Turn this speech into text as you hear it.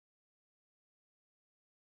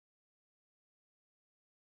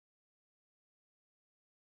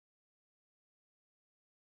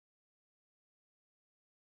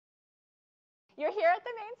You're here at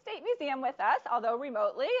the Maine State Museum with us, although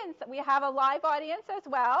remotely, and so we have a live audience as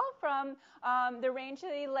well from the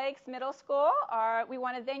Rangeley Lakes Middle School. We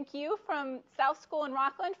want to thank you from South School in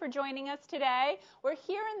Rockland for joining us today. We're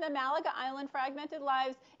here in the Malaga Island Fragmented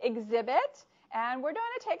Lives exhibit, and we're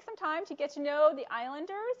going to take some time to get to know the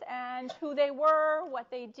islanders and who they were, what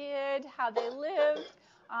they did, how they lived,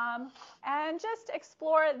 and just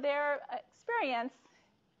explore their experience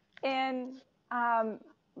in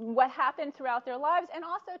what happened throughout their lives, and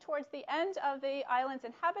also towards the end of the island's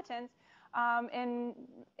inhabitants in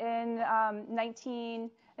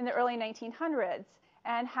the early 1900s,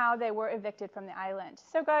 and how they were evicted from the island.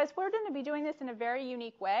 So guys, we're going to be doing this in a very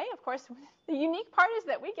unique way. Of course, the unique part is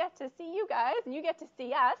that we get to see you guys, and you get to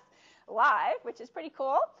see us live, which is pretty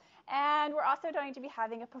cool. And we're also going to be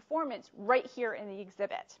having a performance right here in the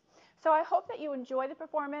exhibit. So I hope that you enjoy the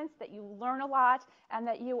performance, that you learn a lot, and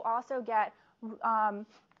that you also get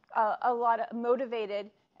a lot of motivated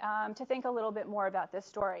to think a little bit more about this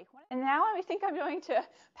story. And now I think I'm going to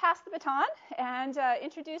pass the baton and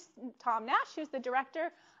introduce Tom Nash, who's the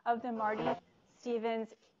director of the Marti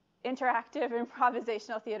Stevens Interactive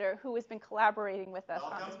Improvisational Theater, who has been collaborating with us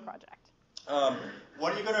on this project.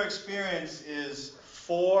 What you're going to experience is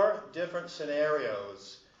 4 different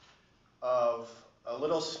scenarios of a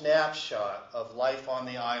little snapshot of life on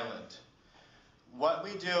the island. What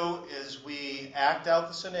we do is we act out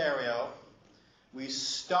the scenario, we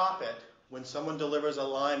stop it when someone delivers a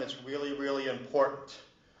line that's really, really important.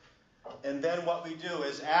 And then what we do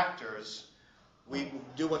as actors, we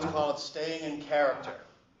do what's called staying in character.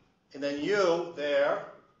 And then you there,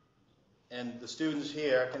 and the students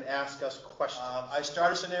here, can ask us questions. I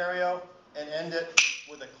start a scenario and end it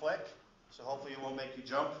with a click, so hopefully it won't make you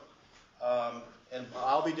jump. And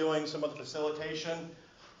I'll be doing some of the facilitation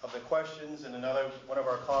of the questions, and one of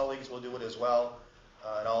our colleagues will do it as well,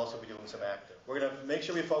 and I'll also be doing some acting. We're going to make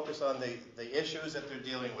sure we focus on the issues that they're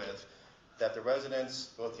dealing with, that the residents,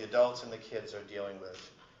 both the adults and the kids, are dealing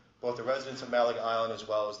with, both the residents of Malaga Island as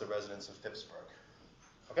well as the residents of Phippsburg.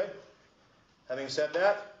 Okay? Having said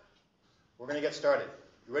that, we're going to get started.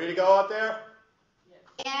 You ready to go out there?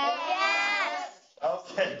 Yes!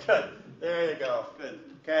 Okay, good. There you go. Good.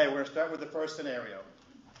 Okay, we're going to start with the first scenario.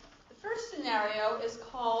 The first scenario is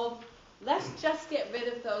called Let's Just Get Rid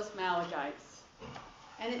of Those Malagites.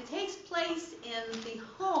 And it takes place in the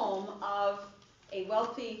home of a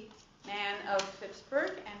wealthy man of Phippsburg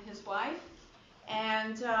and his wife.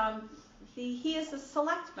 And he is a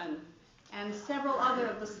selectman, and several other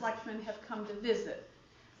of the selectmen have come to visit.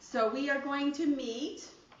 So we are going to meet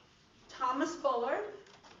Thomas Bullard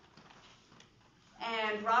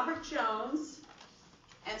and Robert Jones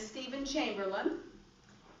and Stephen Chamberlain.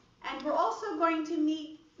 And we're also going to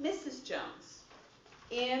meet Mrs. Jones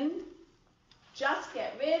in Just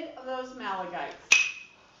Get Rid of Those Malagites.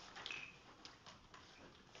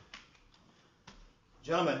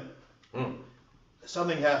 Gentlemen,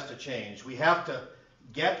 something has to change. We have to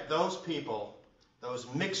get those people, those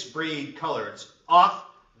mixed breed coloreds, off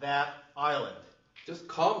that island. Just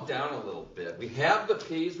calm down a little bit. We have the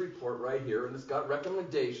Pease report right here, and it's got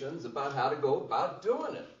recommendations about how to go about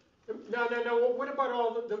doing it. No. What about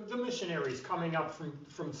all the missionaries coming up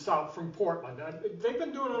from Portland? They've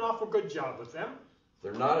been doing an awful good job with them.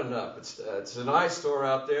 They're not enough. It's an eyesore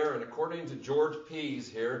out there, and according to George Pease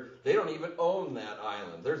here, they don't even own that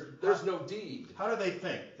island. There's no deed. How do they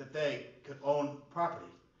think that they could own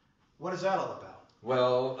property? What is that all about?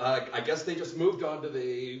 Well, I guess they just moved onto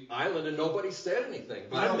the island and nobody said anything,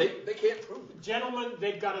 but they can't prove it. Gentlemen,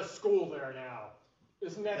 they've got a school there now.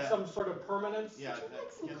 Isn't that some sort of permanence? Yeah. Would you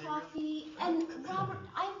like some coffee? And Robert,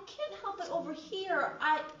 I can't help it over here.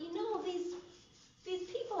 These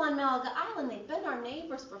people on Malaga Island, they've been our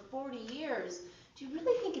neighbors for 40 years. Do you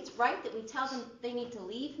really think it's right that we tell them they need to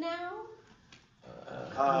leave now?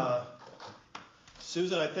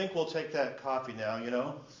 Susan, I think we'll take that coffee now, you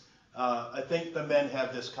know. I think the men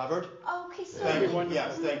have this covered. Okay, so...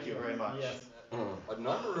 Yes, thank you very much. Yes. A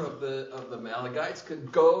number of the Malagites could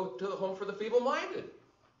go to the Home for the Feeble-Minded.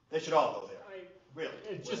 They should all go there. Really.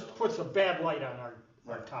 It just puts a bad light on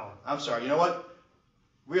our town. I'm sorry, you know what?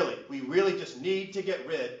 Really, we really just need to get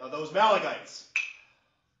rid of those Malagites.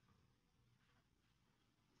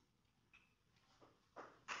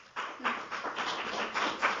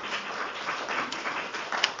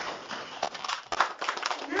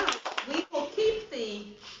 Now, we will keep the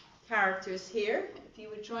characters here. If you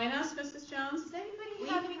would join us, Mrs. Jones. Does anybody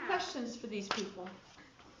have any questions for these people?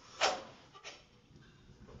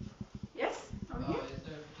 Yes? Over here. Is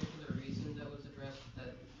there a particular reason that was addressed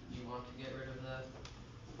that you want to get rid of the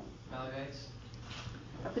Malagites?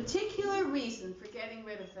 particular reason for getting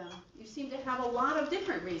rid of them? You seem to have a lot of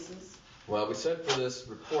different reasons. Well, we sent for this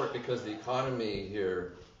report because the economy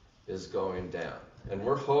here is going down. And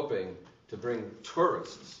we're hoping to bring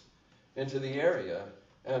tourists into the area.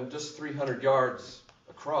 And just 300 yards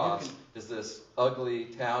across is this ugly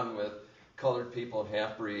town with colored people and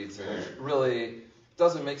half-breeds. And it really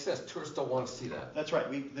doesn't make sense. Tourists don't want to see that. That's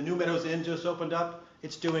right. The New Meadows Inn just opened up.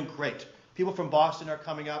 It's doing great. People from Boston are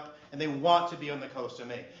coming up, and they want to be on the coast of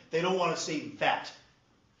Maine. They don't want to see that.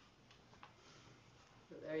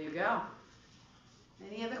 So there you go.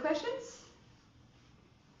 Any other questions?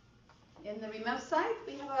 In the remote side,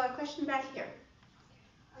 we have a question back here.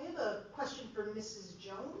 I have a question for Mrs.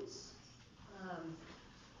 Jones.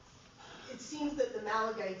 It seems that the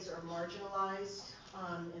Malagites are marginalized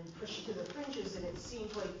and pushed to the fringes, and it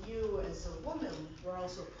seems like you, as a woman, were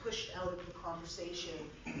also pushed out of the conversation.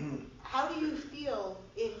 How do you feel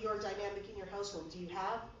in your dynamic in your household? Do you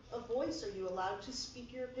have a voice? Are you allowed to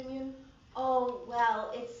speak your opinion? Oh,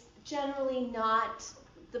 well, it's generally not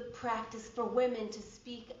the practice for women to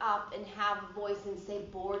speak up and have a voice in, say,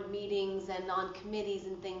 board meetings and on committees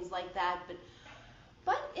and things like that.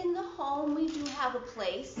 But in the home, we do have a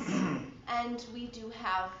place, and we do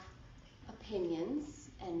have opinions,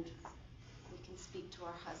 and we can speak to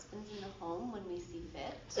our husbands in the home when we see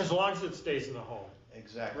fit. As long as it stays in the home.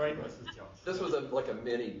 Exactly. Right, Mrs. Jones? This was like a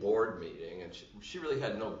mini board meeting, and she really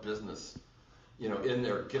had no business, in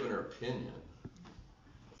there giving her opinion.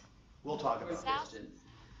 We'll talk about it.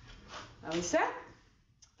 Lisa?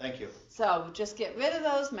 Thank you. So just get rid of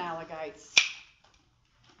those Malagites.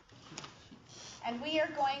 And we are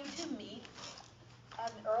going to meet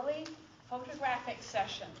an early photographic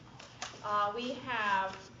session. We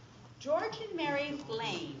have George and Mary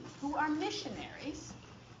Blaine, who are missionaries,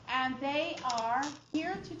 and they are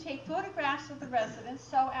here to take photographs of the residents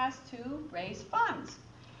so as to raise funds.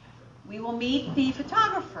 We will meet the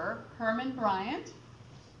photographer, Herman Bryant.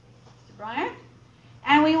 Mr. Bryant?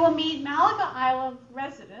 And we will meet Malaga Island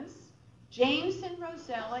residents, James and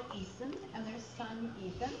Rosella Eason and their son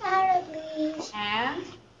Ethan. And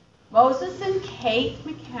Moses and Kate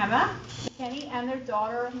McKenna and their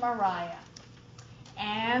daughter Mariah.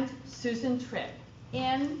 And Susan Tripp.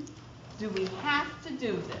 Do we have to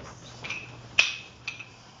do this?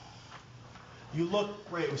 You look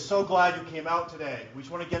great. We're so glad you came out today. We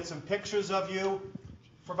just want to get some pictures of you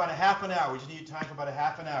for about a half an hour. We just need time for about a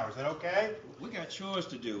half an hour. Is that okay? We got chores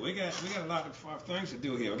to do. We got a lot of things to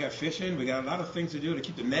do here. We got fishing. We got a lot of things to do to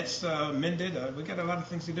keep the nets mended. We got a lot of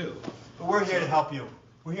things to do. But we're here to help you.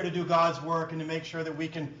 We're here to do God's work and to make sure that we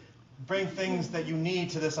can bring things that you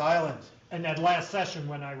need to this island. And that last session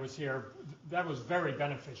when I was here, that was very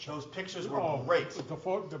beneficial. Those pictures were great.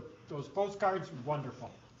 Those postcards, wonderful.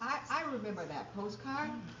 I remember that postcard.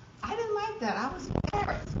 I didn't like that. I was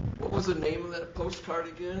embarrassed. What was the name of that postcard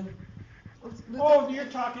again? Oh, you're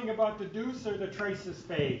talking about the Deuce or the Trace of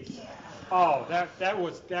Spades? Yeah. Oh, that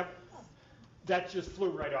just flew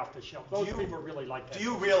right off the shelf. Those people really like that. Do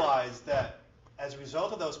you realize that as a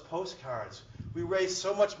result of those postcards, we raised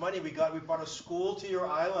so much money? We brought a school to your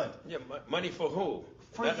island. Yeah, money for who?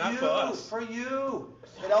 Not for us. For you.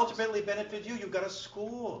 It ultimately benefited you. You got a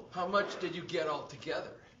school. How much did you get all together?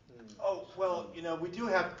 Oh, well, we do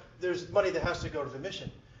have, there's money that has to go to the mission.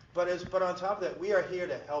 But on top of that, we are here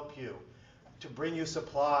to help you, to bring you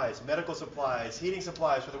supplies, medical supplies, heating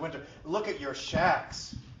supplies for the winter. Look at your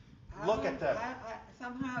shacks. Look at them.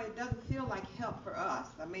 Somehow it doesn't feel like help for us.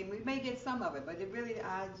 I mean, we may get some of it, but it really,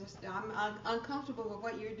 I'm uncomfortable with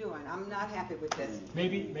what you're doing. I'm not happy with this.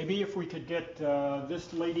 Maybe if we could get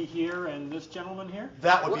this lady here and this gentleman here.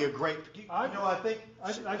 That would be a great. I think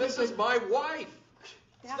This is my wife.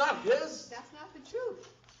 It's not his. That's not the truth.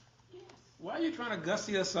 Why are you trying to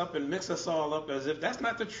gussy us up and mix us all up as if that's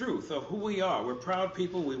not the truth of who we are? We're proud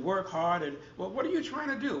people. We work hard. And what are you trying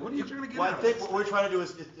to do? What are you trying to get out of I think what we're trying to do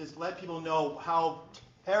is let people know how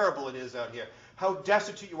terrible it is out here, how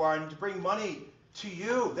destitute you are, and to bring money to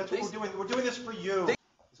you. That's what we're doing. We're doing this for you.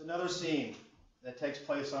 There's another scene that takes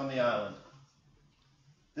place on the island.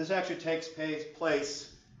 This actually takes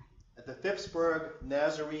place at the Phippsburg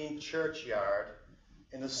Nazarene Churchyard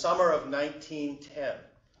in the summer of 1910.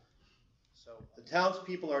 So the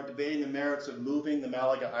townspeople are debating the merits of moving the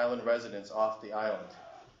Malaga Island residents off the island.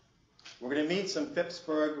 We're going to meet some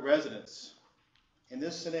Phippsburg residents. And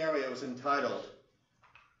this scenario is entitled,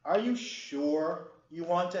 "Are you sure you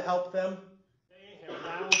want to help them?" They have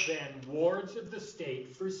now been wards of the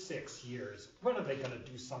state for 6 years. When are they going to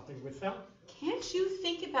do something with them? Can't you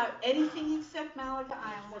think about anything except Malaga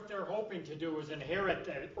Island? What they're hoping to do is inherit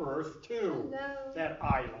that earth too, that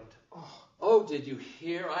island. Oh, did you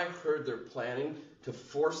hear? I heard they're planning to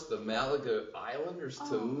force the Malaga Islanders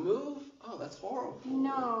to move. Oh, that's horrible.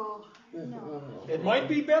 No. It might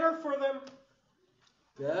be better for them.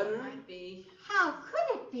 Better? Might be. How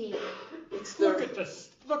could it be? It's their...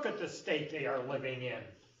 Look at the state they are living in.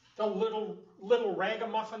 The little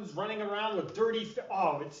ragamuffins running around with dirty.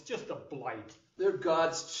 It's just a blight. They're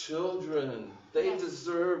God's children. They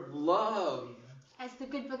deserve love. As the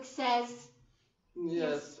good book says.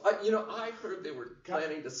 Yes. I heard they were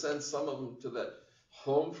planning to send some of them to that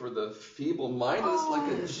home for the feeble-minded. It's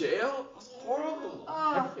like a jail. It's horrible.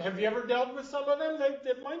 Have you ever dealt with some of them?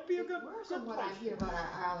 That might be a good What I hear about our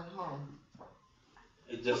island home.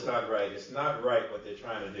 It's just not right. It's not right what they're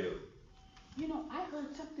trying to do. You know, I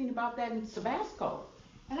heard something about that in Tabasco,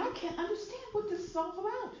 and I can't understand what this is all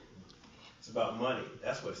about. It's about money.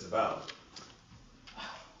 That's what it's about.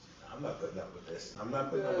 I'm not putting up with this. I'm not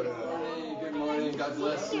putting up with it. Good morning. God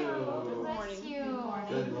bless you. Good morning.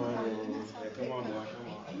 Good morning. Yeah, come on, boy.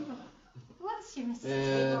 Come on. Bless you, Mrs.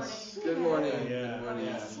 Yes. Good morning. Yeah. Good morning.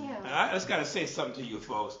 Bless you. I just got to say something to you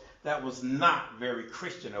folks. That was not very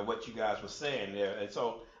Christian of what you guys were saying there. And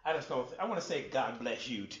so I just don't, I want to say God bless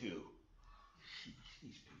you too.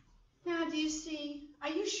 Now, do you see? Are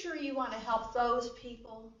you sure you want to help those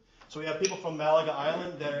people? So we have people from Malaga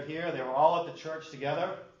Island that are here. They were all at the church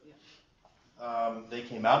together. They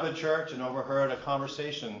came out of the church and overheard a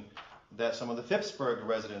conversation that some of the Phippsburg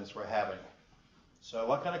residents were having. So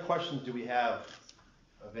what kind of questions do we have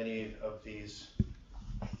of any of these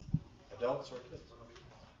adults or kids?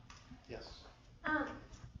 Yes.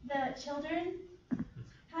 The children,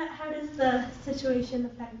 how does the situation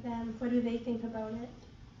affect them? What do they think about it?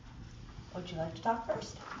 Would you like to talk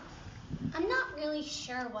first? I'm not really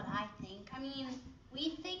sure what I think. I mean,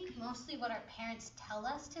 we think mostly what our parents tell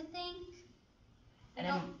us to think. We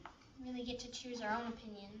don't really get to choose our own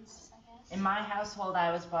opinions, I guess. In my household, I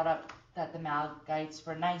was brought up that the Malagites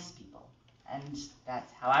were nice people, and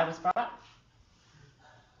that's how I was brought up.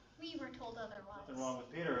 We were told otherwise. Nothing wrong with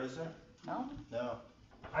Peter, is there? No? No.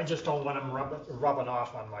 I just don't want them rubbing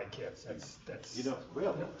off on my kids. That's. You don't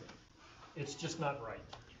really? It's just not right.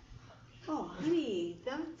 Oh, honey,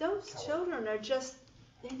 those children are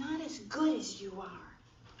they're not as good as you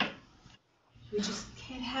are. We just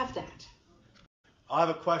can't have that. I'll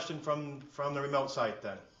have a question from the remote site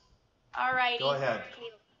then. All righty. Go ahead.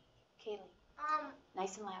 Kaylee.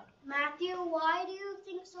 Nice and loud. Matthew, why do you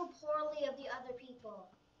think so poorly of the other people?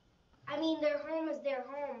 I mean, their home is their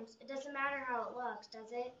homes. It doesn't matter how it looks,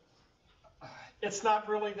 does it? It's not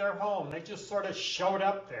really their home. They just sort of showed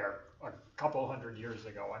up there a couple hundred years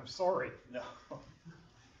ago. I'm sorry. No.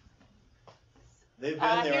 They've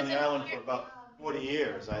been there on the island for about 40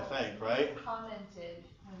 years, I think, right? Commented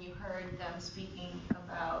when you heard them speaking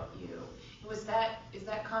about you. Is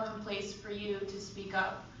that commonplace for you to speak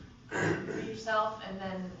up for yourself? And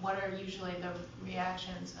then what are usually the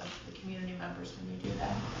reactions of the community members when you do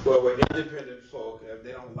that? Well, we're independent folk.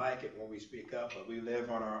 They don't like it when we speak up, but we live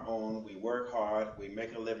on our own. We work hard. We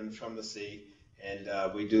make a living from the sea.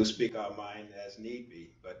 And we do speak our mind as need be,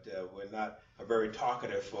 but we're not a very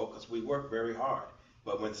talkative folk because we work very hard.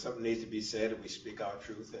 But when something needs to be said, we speak our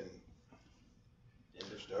truth and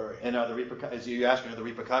end of story. And are you asking, are the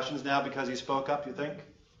repercussions now because he spoke up, you think?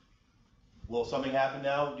 Will something happen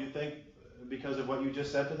now, do you think, because of what you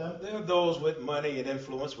just said to them? There are those with money and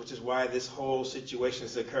influence, which is why this whole situation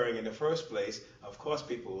is occurring in the first place. Of course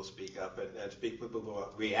people will speak up and people will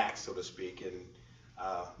react, so to speak, and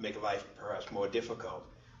make life perhaps more difficult.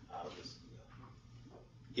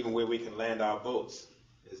 Even where we can land our boats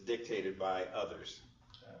is dictated by others.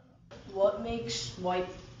 What makes white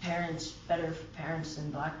parents better parents than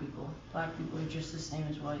black people? Black people are just the same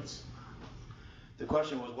as whites. The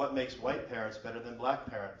question was, what makes white parents better than black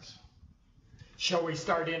parents? Shall we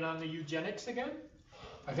start in on the eugenics again?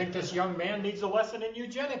 I think this young man needs a lesson in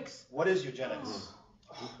eugenics. What is eugenics?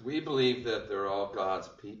 We believe that they're all God's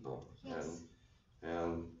people, Yes.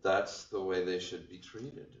 and that's the way they should be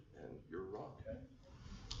treated, and you're wrong. Okay.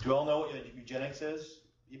 Do you all know what eugenics is?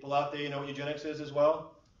 People out there, you know what eugenics is as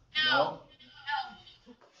well? No?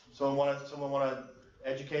 Someone want to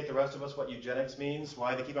educate the rest of us what eugenics means?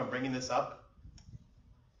 Why they keep on bringing this up?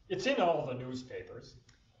 It's in all the newspapers.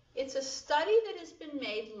 It's a study that has been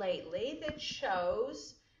made lately that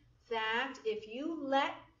shows that if you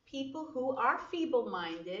let people who are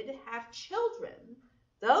feeble-minded have children,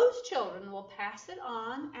 those children will pass it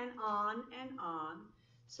on and on and on.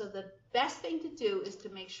 So the best thing to do is to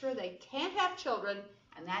make sure they can't have children,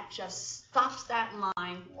 and that just stops that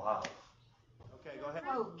line. Wow. go ahead.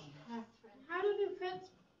 Oh, how do the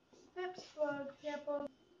Phipps, for example,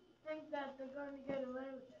 think that they're going to get away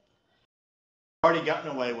with it? Already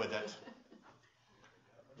gotten away with it.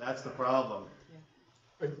 That's the problem.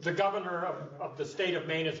 The governor of the state of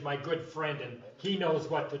Maine is my good friend, and he knows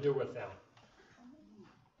what to do with them.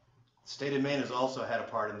 The state of Maine has also had a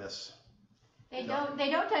part in this. They don't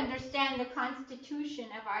understand the Constitution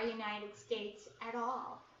of our United States at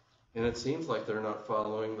all. And it seems like they're not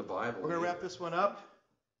following the Bible. We're going to wrap this one up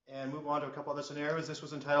and move on to a couple other scenarios. This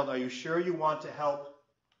was entitled, Are You Sure You Want to Help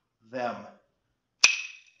Them?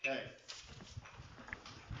 Okay.